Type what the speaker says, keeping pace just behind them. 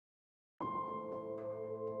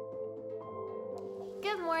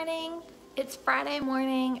Good morning. It's Friday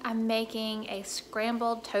morning. I'm making a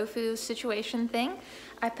scrambled tofu situation thing.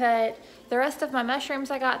 I put the rest of my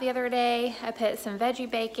mushrooms I got the other day. I put some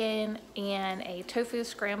veggie bacon and a tofu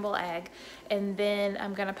scramble egg. And then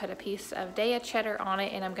I'm gonna put a piece of Daya cheddar on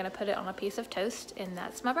it and I'm gonna put it on a piece of toast, and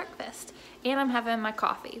that's my breakfast. And I'm having my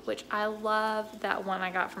coffee, which I love that one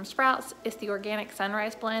I got from Sprouts. It's the organic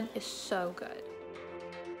sunrise blend. It's so good.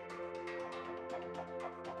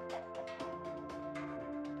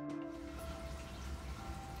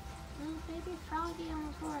 Baby froggy on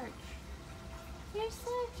the porch. You're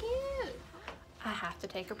so cute. I have to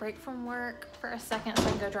take a break from work for a second so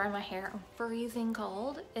I can go dry my hair. I'm freezing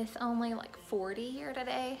cold. It's only like 40 here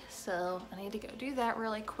today, so I need to go do that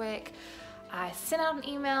really quick. I sent out an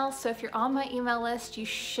email, so if you're on my email list, you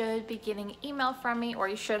should be getting an email from me, or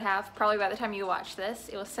you should have probably by the time you watch this.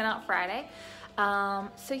 It was sent out Friday.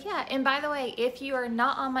 So yeah, and by the way, if you are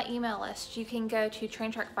not on my email list, you can go to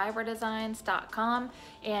traintrackfiberdesigns.com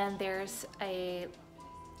and there's a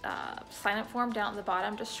sign up form down at the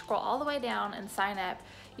bottom. Just scroll all the way down and sign up.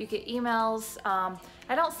 You get emails. I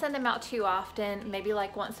don't send them out too often, maybe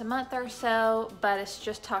like once a month or so, but it's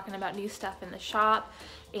just talking about new stuff in the shop.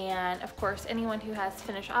 And of course, anyone who has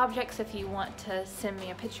finished objects, if you want to send me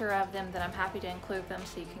a picture of them, then I'm happy to include them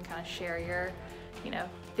so you can kind of share your,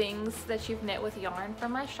 things that you've knit with yarn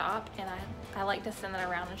from my shop. And I like to send that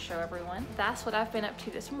around and show everyone. That's what I've been up to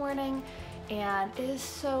this morning. And it is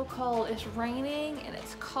so cold. It's raining and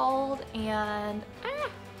it's cold, and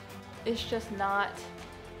it's just not,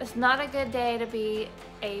 it's not a good day to be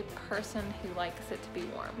a person who likes it to be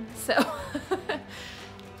warm. So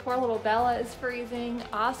poor little Bella is freezing,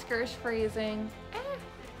 Oscar's freezing,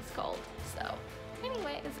 it's cold. So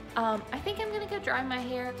anyways, I think I'm gonna go dry my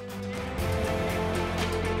hair.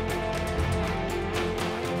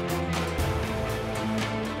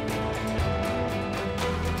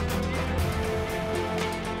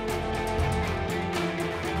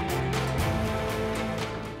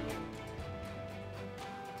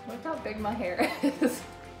 Look how big my hair is.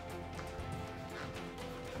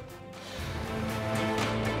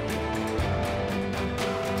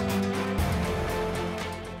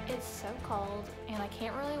 It's so cold and I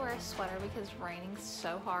can't really wear a sweater because it's raining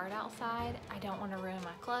so hard outside. I don't want to ruin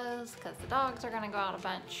my clothes because the dogs are going to go out a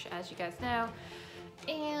bunch, as you guys know.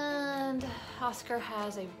 And Oscar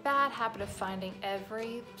has a bad habit of finding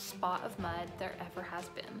every spot of mud there ever has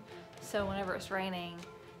been. So whenever it's raining,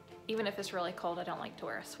 even if it's really cold, I don't like to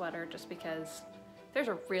wear a sweater just because there's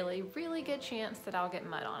a really, really good chance that I'll get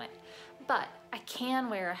mud on it. But I can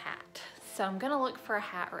wear a hat. So I'm gonna look for a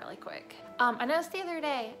hat really quick. I noticed the other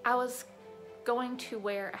day I was going to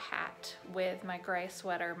wear a hat with my gray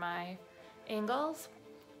sweater, my Ingles,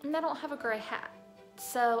 and I don't have a gray hat.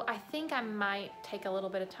 So I think I might take a little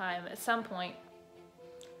bit of time at some point,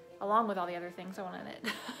 along with all the other things I want to knit.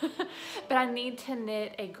 But I need to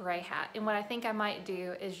knit a gray hat. And what I think I might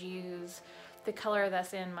do is use the color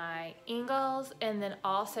that's in my Ingles, and then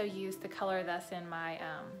also use the color that's in my,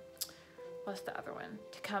 what's the other one?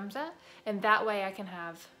 Tecumseh. And that way I can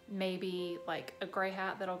have maybe like a gray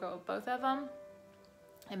hat that'll go with both of them,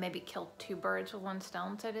 and maybe kill two birds with one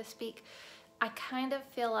stone, so to speak. I kind of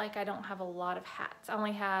feel like I don't have a lot of hats. I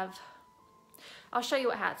only have, I'll show you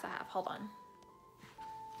what hats I have, hold on.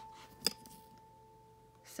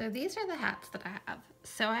 So these are the hats that I have.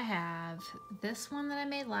 So I have this one that I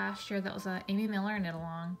made last year that was a Amy Miller knit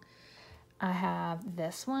along. I have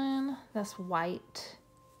this one that's white.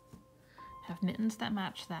 I have mittens that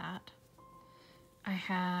match that. I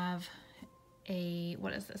have a,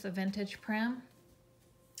 what is this, a vintage prim.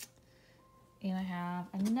 And I have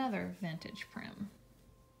another vintage prim.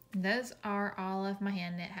 Those are all of my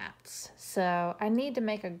hand knit hats. So I need to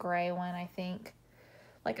make a gray one, I think.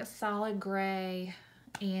 Like a solid gray.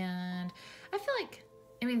 And I feel like,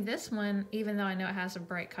 I mean, this one, even though I know it has a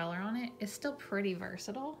bright color on it, is still pretty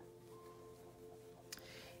versatile.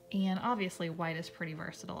 And obviously white is pretty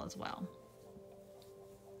versatile as well.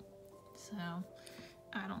 So,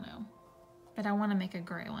 I don't know. But I want to make a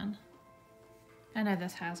gray one. I know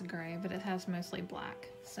this has gray, but it has mostly black.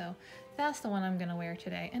 So that's the one I'm going to wear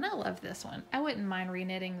today. And I love this one. I wouldn't mind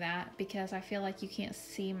re-knitting that because I feel like you can't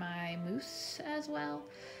see my moose as well.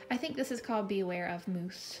 I think this is called Beware of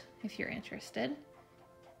Moose, if you're interested.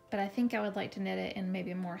 But I think I would like to knit it in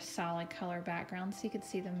maybe a more solid color background so you could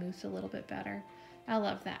see the moose a little bit better. I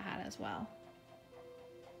love that hat as well.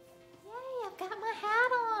 Yay, I've got my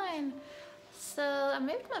hat on! So I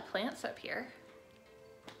moved my plants up here.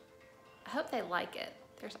 I hope they like it.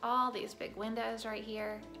 There's all these big windows right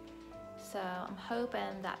here, so I'm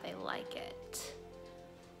hoping that they like it.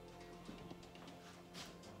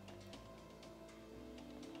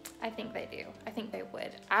 I think they do. I think they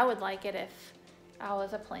would. I would like it if I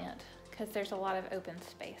was a plant because there's a lot of open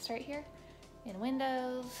space right here and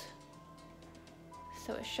windows.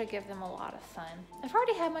 So it should give them a lot of sun. I've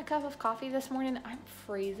already had my cup of coffee this morning. I'm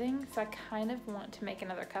freezing, so I kind of want to make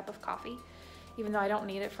another cup of coffee. Even though I don't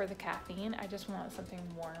need it for the caffeine, I just want something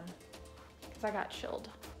warm because I got chilled.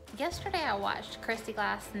 Yesterday I watched Christy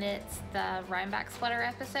Glass Knits the Rhineback sweater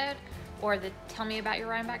episode, or the Tell Me About Your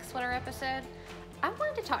Rhineback sweater episode. I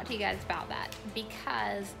wanted to talk to you guys about that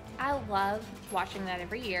because I love watching that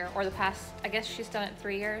every year, or the past, I guess she's done it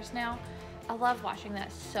 3 years now. I love watching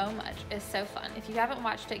that so much. It's so fun. If you haven't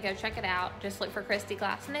watched it, go check it out. Just look for Christy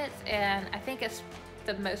Glass Knits, and I think it's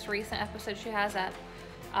the most recent episode she has up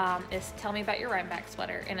is Tell Me About Your Rhineback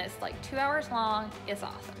sweater, and it's like 2 hours long. It's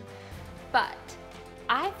awesome. But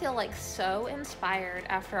I feel like so inspired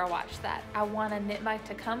after I watch that. I want to knit my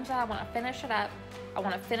Tecumseh. I want to finish it up. I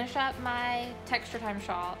want to finish up my Texture Time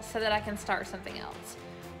shawl so that I can start something else.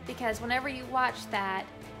 Because whenever you watch that,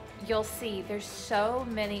 you'll see there's so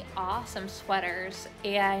many awesome sweaters,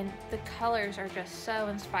 and the colors are just so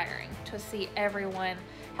inspiring to see everyone,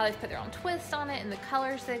 how they've put their own twist on it and the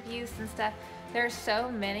colors they've used and stuff. There's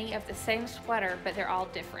so many of the same sweater, but they're all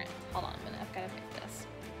different. Hold on a minute, I've got to make this.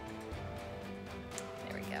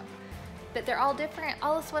 There we go. But they're all different.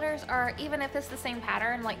 All the sweaters are, even if it's the same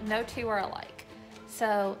pattern, like no two are alike.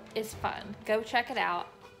 So it's fun. Go check it out.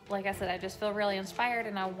 Like I said, I just feel really inspired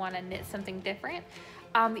and I want to knit something different.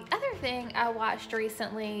 The other thing I watched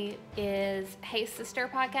recently is Hey Sister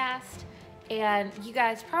podcast, and you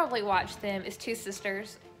guys probably watch them. It's two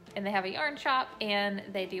sisters, and they have a yarn shop, and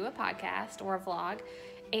they do a podcast or a vlog,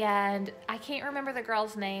 and I can't remember the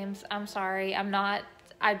girls' names. I'm sorry.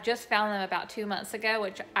 I just found them about 2 months ago,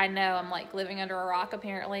 which I know I'm like living under a rock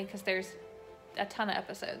apparently because there's a ton of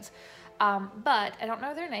episodes. But I don't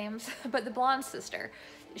know their names, but the blonde sister,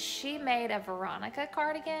 she made a Veronica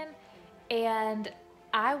cardigan, and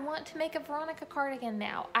I want to make a Veronica cardigan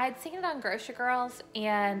now. I'd seen it on Grocery Girls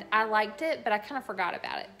and I liked it, but I kind of forgot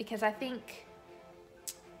about it because I think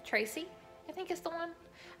Tracy, I think is the one.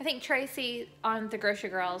 I think Tracy on the Grocery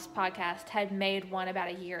Girls podcast had made one about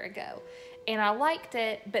a year ago, and I liked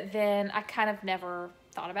it, but then I kind of never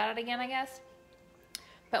thought about it again, I guess.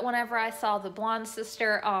 But whenever I saw the blonde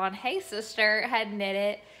sister on Hey Sister had knit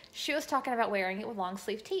it, she was talking about wearing it with long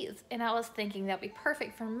sleeve tees. And I was thinking that'd be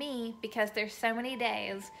perfect for me because there's so many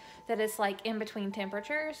days that it's like in between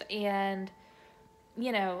temperatures, and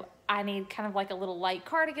you know, I need kind of like a little light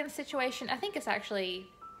cardigan situation. I think it's actually,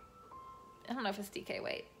 I don't know if it's DK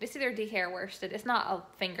weight. It's either DK or worsted. It's not a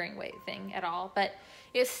fingering weight thing at all, but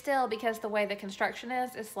it's still, because the way the construction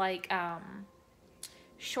is, it's like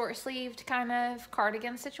short sleeved kind of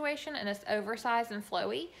cardigan situation, and it's oversized and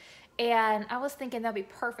flowy. And I was thinking that'd be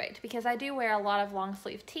perfect because I do wear a lot of long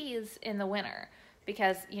sleeve tees in the winter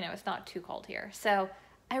because, you know, it's not too cold here. So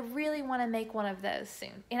I really want to make one of those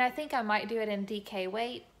soon. And I think I might do it in DK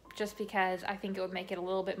weight just because I think it would make it a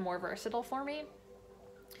little bit more versatile for me.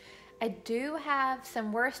 I do have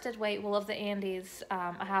some worsted weight wool of the Andes.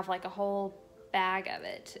 I have like a whole bag of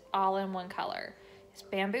it all in one color. It's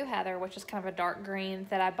bamboo heather, which is kind of a dark green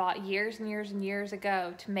that I bought years and years and years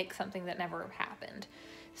ago to make something that never happened.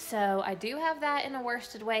 So I do have that in a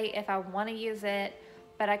worsted weight if I want to use it,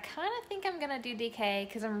 but I kind of think I'm going to do DK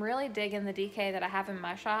because I'm really digging the DK that I have in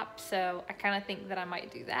my shop. So I kind of think that I might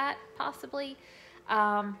do that possibly.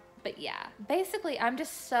 But yeah, basically I'm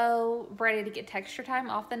just so ready to get Texture Time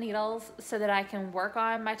off the needles so that I can work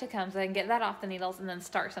on my Tecumseh and get that off the needles and then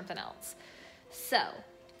start something else. So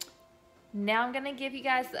now I'm going to give you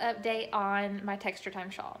guys the update on my Texture Time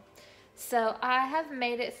shawl. So I have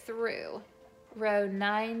made it through row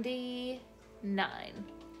 99,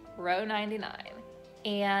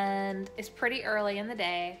 and it's pretty early in the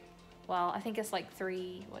day. Well, I think it's like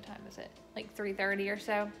what time is it? Like 3:30 or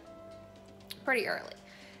so. Pretty early.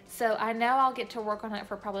 So I know I'll get to work on it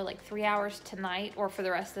for probably like 3 hours tonight, or for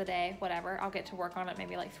the rest of the day, whatever. I'll get to work on it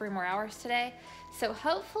maybe like 3 more hours today. So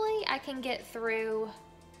hopefully I can get through,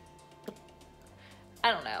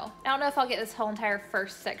 I don't know if I'll get this whole entire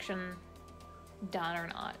first section done or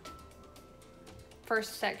not.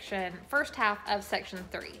 First half of section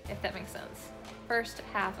 3, if that makes sense. First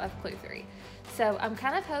half of clue 3. So I'm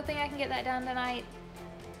kind of hoping I can get that done tonight.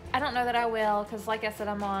 I don't know that I will, because like I said,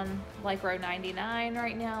 I'm on like row 99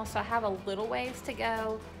 right now, so I have a little ways to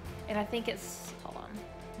go, and I think it's, hold on,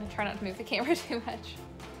 I'm gonna try not to move the camera too much.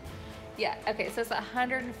 Yeah, okay, so it's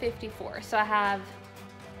 154, so I have,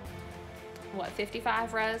 what,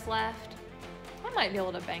 55 rows left? I might be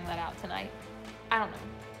able to bang that out tonight. I don't know.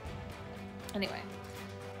 Anyway,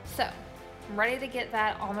 so I'm ready to get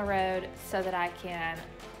that on the road so that I can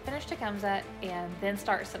finish Tecumseh and then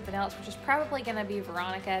start something else, which is probably going to be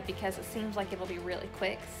Veronica because it seems like it'll be really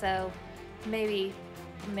quick. So maybe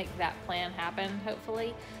make that plan happen,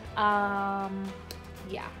 hopefully.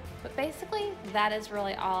 Yeah, but basically that is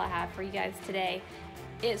really all I have for you guys today.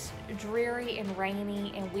 It's dreary and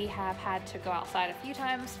rainy, and we have had to go outside a few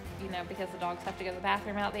times, you know, because the dogs have to go to the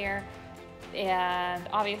bathroom out there. And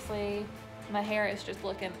obviously my hair is just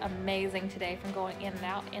looking amazing today from going in and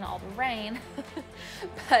out in all the rain.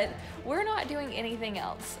 But we're not doing anything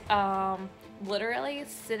else. Literally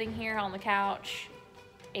sitting here on the couch,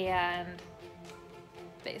 and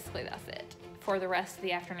basically that's it for the rest of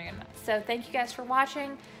the afternoon. So thank you guys for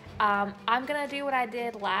watching. I'm gonna do what I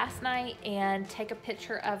did last night and take a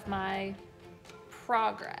picture of my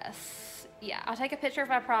progress. Yeah, I'll take a picture of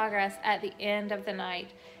my progress at the end of the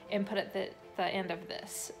night and put it at the end of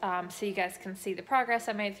this, so you guys can see the progress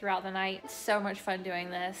I made throughout the night. It's so much fun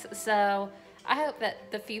doing this. So I hope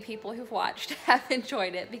that the few people who've watched have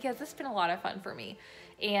enjoyed it, because it's been a lot of fun for me.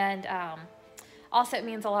 And also it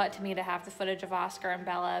means a lot to me to have the footage of Oscar and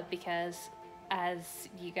Bella, because as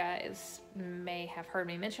you guys may have heard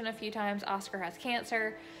me mention a few times, Oscar has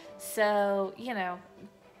cancer. So, you know,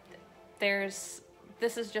 this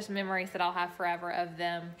is just memories that I'll have forever of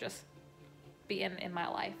them just being in my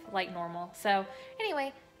life like normal. So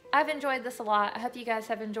anyway, I've enjoyed this a lot. I hope you guys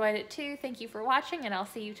have enjoyed it too. Thank you for watching, and I'll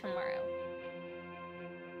see you tomorrow.